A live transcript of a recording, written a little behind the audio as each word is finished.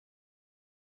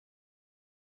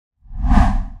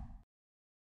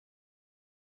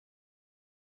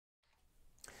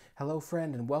Hello,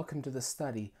 friend, and welcome to the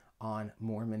study on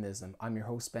Mormonism. I'm your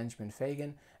host, Benjamin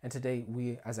Feagan, and today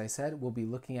we, as I said, will be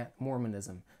looking at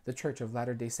Mormonism, the Church of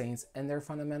Latter-day Saints, and their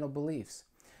fundamental beliefs.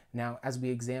 Now, as we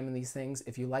examine these things,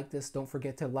 if you like this, don't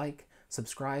forget to like,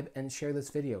 subscribe, and share this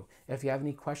video. If you have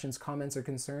any questions, comments, or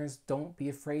concerns, don't be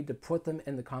afraid to put them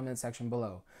in the comment section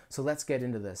below. So let's get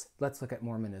into this. Let's look at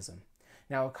Mormonism.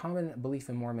 Now, a common belief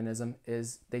in Mormonism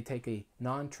is they take a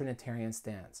non-Trinitarian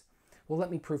stance. Well,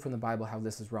 let me prove from the Bible how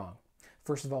this is wrong.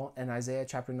 First of all, in Isaiah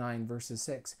chapter 9, verses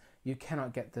 6, you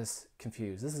cannot get this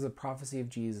confused. This is a prophecy of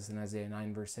Jesus in Isaiah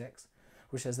 9, verse 6,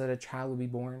 which says that a child will be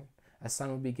born, a son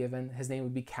will be given, his name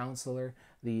would be Counselor,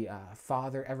 the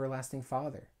Father, Everlasting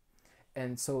Father.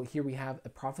 And so here we have a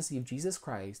prophecy of Jesus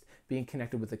Christ being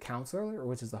connected with the Counselor,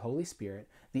 which is the Holy Spirit,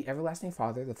 the Everlasting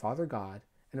Father, the Father God,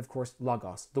 and of course,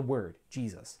 Logos, the Word,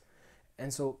 Jesus.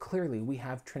 And so clearly we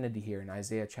have Trinity here in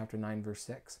Isaiah chapter 9, verse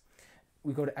 6.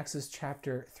 We go to Exodus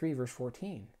chapter 3, verse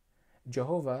 14.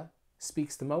 Jehovah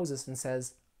speaks to Moses and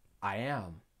says, I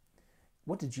am.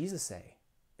 What did Jesus say?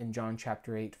 In John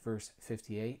chapter 8, verse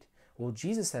 58, well,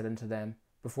 Jesus said unto them,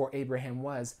 before Abraham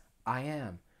was, I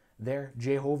am. There,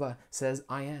 Jehovah says,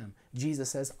 I am.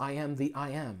 Jesus says, I am the I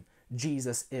am.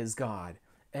 Jesus is God.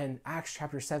 And Acts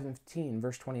chapter 17,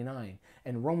 verse 29,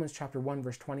 and Romans chapter 1,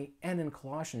 verse 20, and in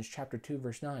Colossians chapter 2,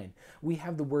 verse 9, we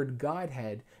have the word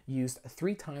Godhead used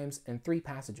 3 times in 3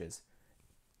 passages.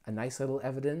 A nice little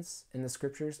evidence in the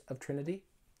scriptures of Trinity?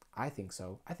 I think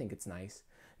so. I think it's nice.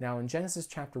 Now, in Genesis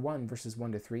chapter 1, verses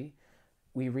 1 to 3,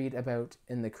 we read about,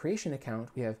 in the creation account,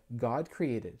 we have God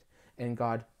created, and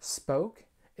God spoke,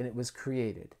 and it was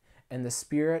created, and the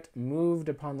Spirit moved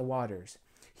upon the waters.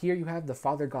 Here you have the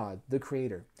Father God, the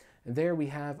Creator. And there we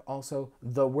have also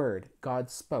the Word,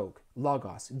 God spoke,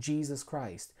 Logos, Jesus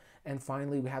Christ. And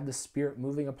finally we have the Spirit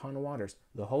moving upon the waters,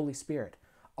 the Holy Spirit.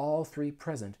 All 3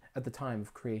 present at the time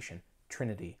of creation,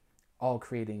 Trinity, all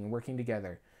creating and working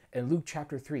together. In Luke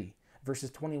chapter 3, verses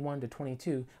 21 to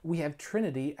 22, we have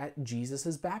Trinity at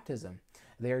Jesus' baptism.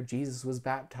 There Jesus was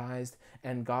baptized,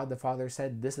 and God the Father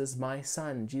said, this is my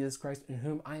Son, Jesus Christ, in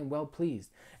whom I am well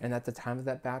pleased. And at the time of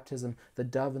that baptism, the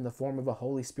dove in the form of a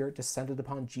Holy Spirit descended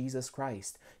upon Jesus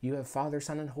Christ. You have Father,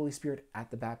 Son, and Holy Spirit at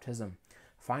the baptism.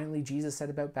 Finally, Jesus said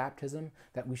about baptism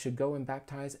that we should go and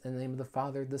baptize in the name of the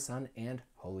Father, the Son, and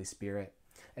Holy Spirit.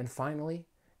 And finally,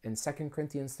 in 2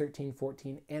 Corinthians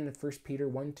 13:14 and in 1 Peter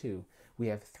 1:2, we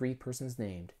have 3 persons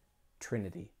named,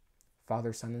 Trinity,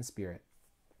 Father, Son, and Spirit.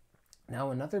 Now,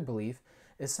 another belief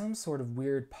is some sort of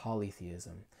weird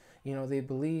polytheism. You know, they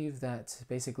believe that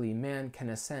basically man can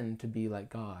ascend to be like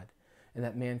God, and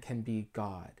that man can be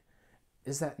God.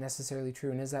 Is that necessarily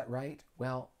true, and is that right?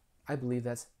 Well, I believe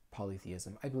that's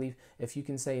polytheism. I believe if you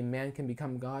can say man can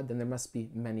become God, then there must be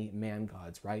many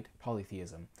man-gods, right?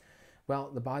 Polytheism. Well,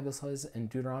 the Bible says in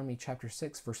Deuteronomy chapter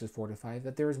 6, verses 4 to 5,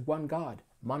 that there is one God,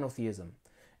 monotheism.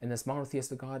 And this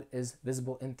monotheistic God is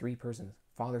visible in 3 persons,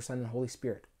 Father, Son, and Holy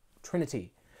Spirit.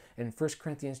 Trinity. In 1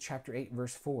 Corinthians chapter 8,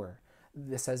 verse 4,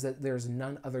 this says that there is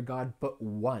none other God but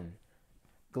one.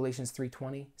 Galatians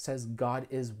 3:20 says God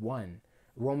is one.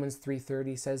 Romans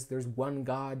 3:30 says there's one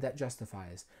God that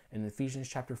justifies. In Ephesians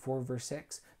chapter 4, verse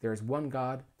 6, there is one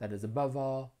God that is above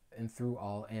all and through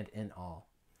all and in all.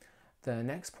 The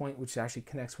next point, which actually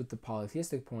connects with the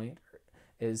polytheistic point,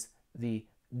 is the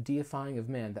deifying of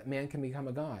man, that man can become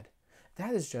a god.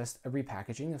 That is just a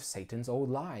repackaging of Satan's old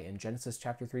lie in Genesis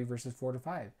chapter 3, verses 4 to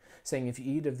 5, saying if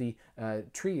you eat of the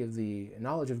tree of the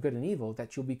knowledge of good and evil,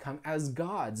 that you'll become as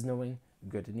gods, knowing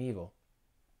good and evil.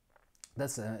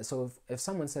 That's so if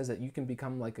someone says that you can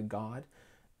become like a god,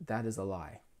 that is a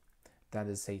lie. That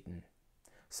is Satan.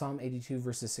 Psalm 82,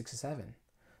 verses 6 to 7.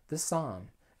 This psalm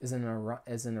is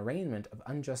an arraignment of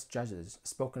unjust judges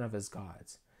spoken of as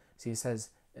gods. See, it says,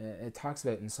 it talks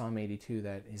about in Psalm 82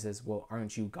 that he says, well,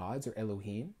 aren't you gods or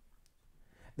Elohim?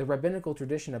 The rabbinical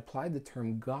tradition applied the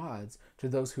term gods to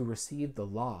those who received the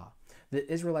law. The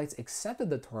Israelites accepted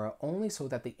the Torah only so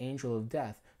that the angel of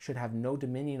death should have no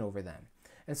dominion over them.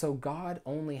 And so God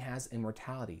only has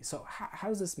immortality. So how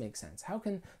does this make sense? How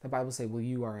can the Bible say, well,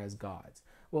 you are as gods?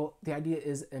 Well, the idea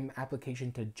is an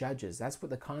application to judges. That's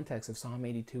what the context of Psalm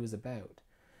 82 is about.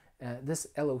 This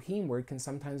Elohim word can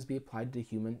sometimes be applied to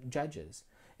human judges.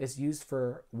 It's used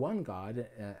for one God,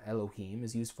 Elohim,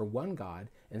 is used for one God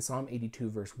in Psalm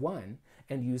 82, verse 1,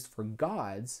 and used for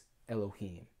gods,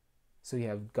 Elohim. So you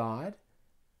have God,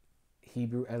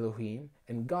 Hebrew Elohim,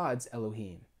 and God's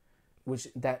Elohim, which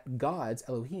that God's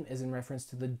Elohim is in reference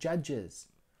to the judges.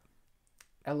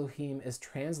 Elohim is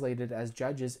translated as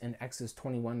judges in Exodus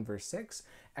 21 verse 6,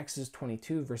 Exodus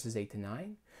 22 verses 8 to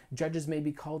 9. Judges may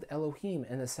be called Elohim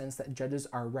in the sense that judges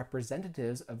are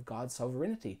representatives of God's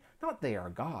sovereignty, not they are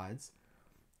gods.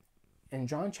 In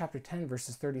John chapter 10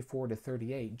 verses 34 to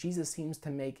 38, Jesus seems to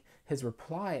make his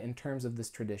reply in terms of this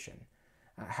tradition.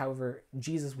 However,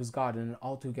 Jesus was God in an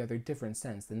altogether different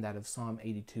sense than that of Psalm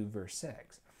 82 verse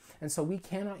 6. And so we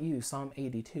cannot use Psalm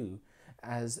 82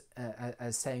 as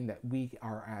saying that we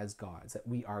are as gods, that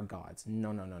we are gods.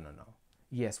 No, no, no, no, no.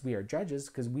 Yes, we are judges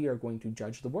because we are going to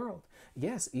judge the world.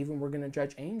 Yes, even we're going to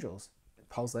judge angels.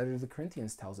 Paul's letter to the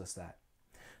Corinthians tells us that.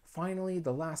 Finally,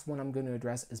 the last one I'm going to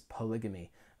address is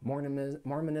polygamy.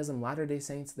 Mormonism, Latter-day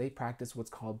Saints, they practice what's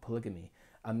called polygamy,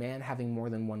 a man having more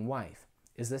than one wife.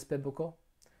 Is this biblical?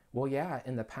 Well, yeah,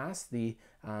 in the past, the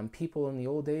people in the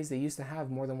old days, they used to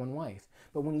have more than one wife.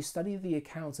 But when you study the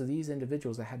accounts of these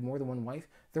individuals that had more than one wife,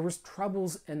 there was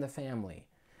troubles in the family.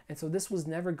 And so this was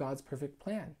never God's perfect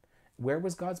plan. Where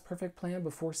was God's perfect plan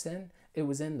before sin? It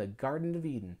was in the Garden of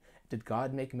Eden. Did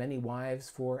God make many wives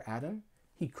for Adam?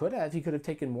 He could have. He could have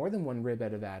taken more than one rib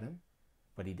out of Adam.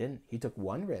 But he didn't. He took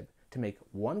one rib to make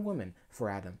one woman for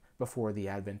Adam before the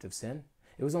advent of sin.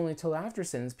 It was only until after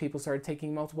sins people started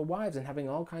taking multiple wives and having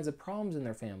all kinds of problems in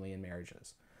their family and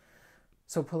marriages.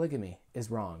 So polygamy is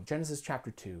wrong. Genesis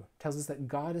chapter 2 tells us that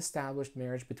God established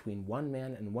marriage between one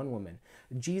man and one woman.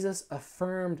 Jesus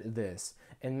affirmed this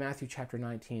in Matthew chapter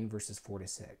 19 verses 4 to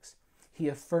 6. He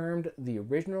affirmed the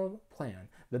original plan,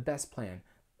 the best plan,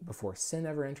 before sin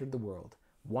ever entered the world.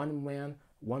 One man,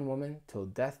 one woman, till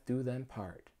death do them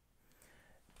part.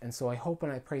 And so I hope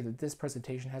and I pray that this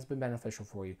presentation has been beneficial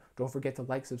for you. Don't forget to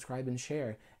like, subscribe, and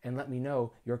share, and let me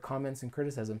know your comments and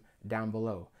criticism down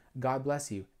below. God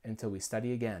bless you until we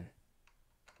study again.